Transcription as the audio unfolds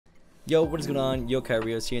Yo, what is going on? Yo,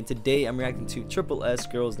 Kyrios here, and today I'm reacting to tripleS,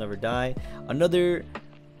 Girls Never Die, another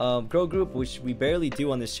girl group which we barely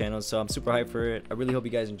do on this channel, so I'm super hyped for it. I really hope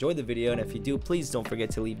you guys enjoyed the video, and if you do, please don't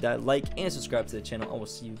forget to leave that like and subscribe to the channel. I will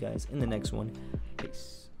see you guys in the next one.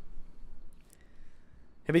 Peace.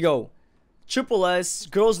 Here we go. tripleS,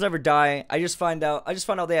 Girls Never Die. I just found out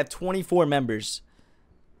they have 24 members.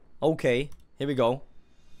 Okay, here we go.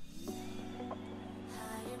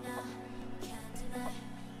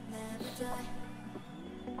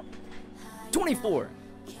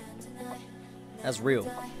 That's real.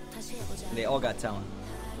 And they all got talent.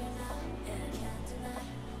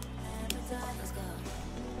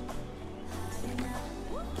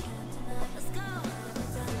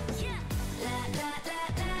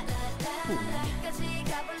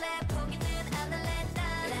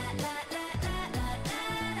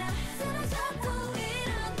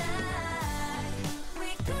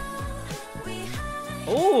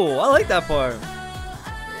 Oh, I like that part.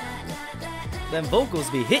 Them vocals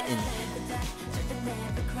be hitting.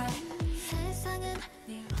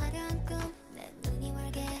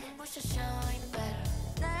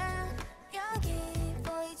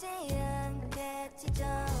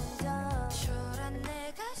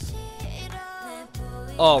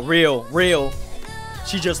 Oh, real.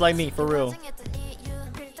 She just like me, for real.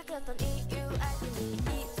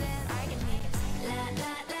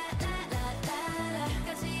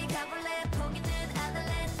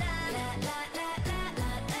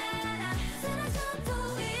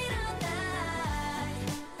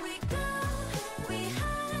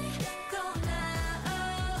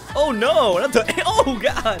 Oh no, not the, oh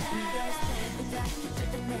god.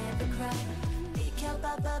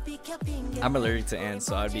 I'm allergic to ants,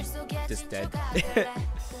 so I'd be just dead.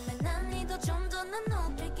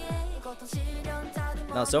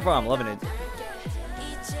 No, so far I'm loving it.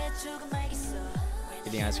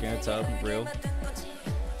 Eating ice cream in a tub, real.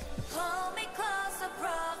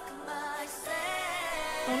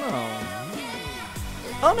 Oh no.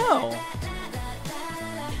 Oh no.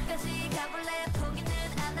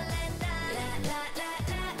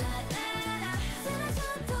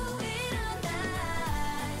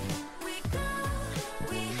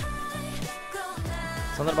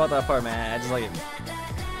 Something about that part, man. I just like it.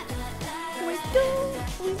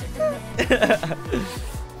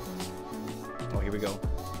 Oh, here we go.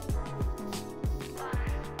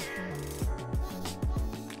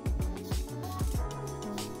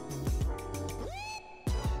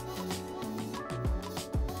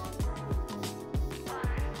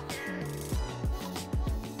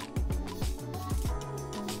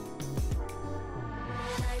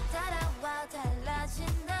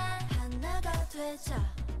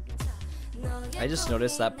 I just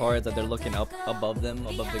noticed that part that they're looking up above them,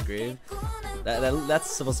 above the grave. That's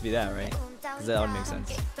supposed to be that, right? Because that would make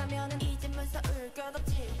sense.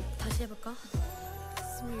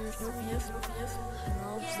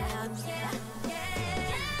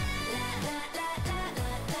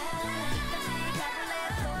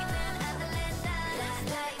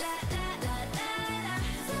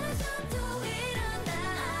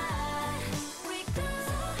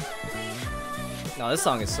 No, this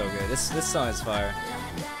song is so good. This song is fire.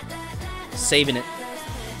 Saving it.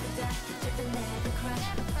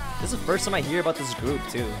 This is the first time I hear about this group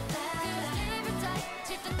too.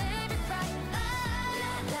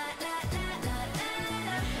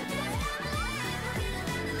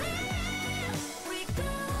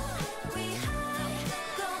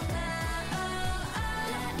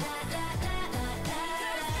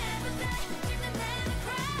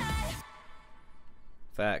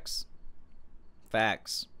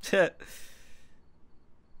 Facts.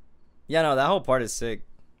 Yeah, no, that whole part is sick.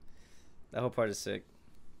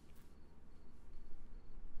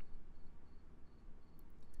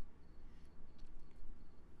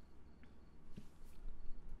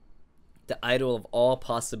 The idol of all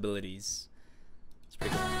possibilities. It's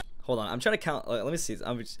pretty cool. Hold on, I'm trying to count. Let me see.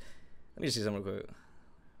 Let me just see something real quick.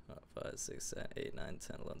 5, 6, 7, 8, 9, 10,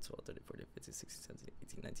 11, 12, 13, 14, 15, 16, 17,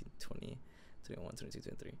 18, 19, 20, 21, 22,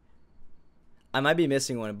 23. I might be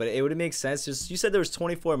missing one, but it would make sense. Just, you said there was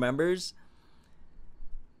 24 members.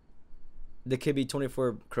 There could be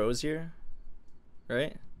 24 crows here,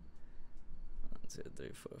 right? 1, 2, 3,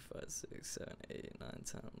 4, 5, 6, 7, 8, 9,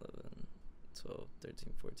 10, 11, 12,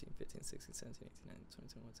 13, 14, 15, 16, 17, 18, 19,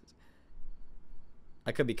 20, 21, 22.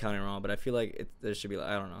 I could be counting wrong, but I feel like there should be, like,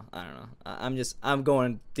 I don't know. I'm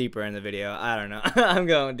going deeper in the video. I don't know. I'm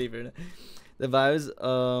going deeper. The vibes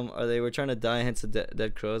are they were trying to die, hence the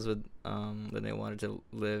dead crows, but then they wanted to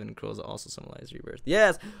live, and crows also symbolize rebirth.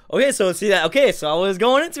 Yes. Okay, so see that. Okay, so I was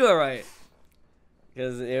going into it right,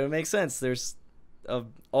 because it would make sense. There's of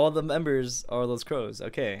all the members are those crows.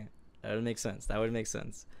 Okay, that would make sense. That would make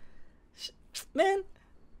sense. Man,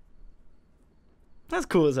 that's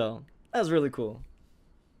cool as hell. That's really cool.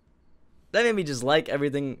 That made me just like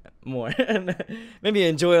everything more. Made me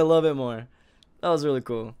enjoy it a little bit more. That was really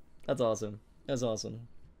cool. That's awesome. That's awesome.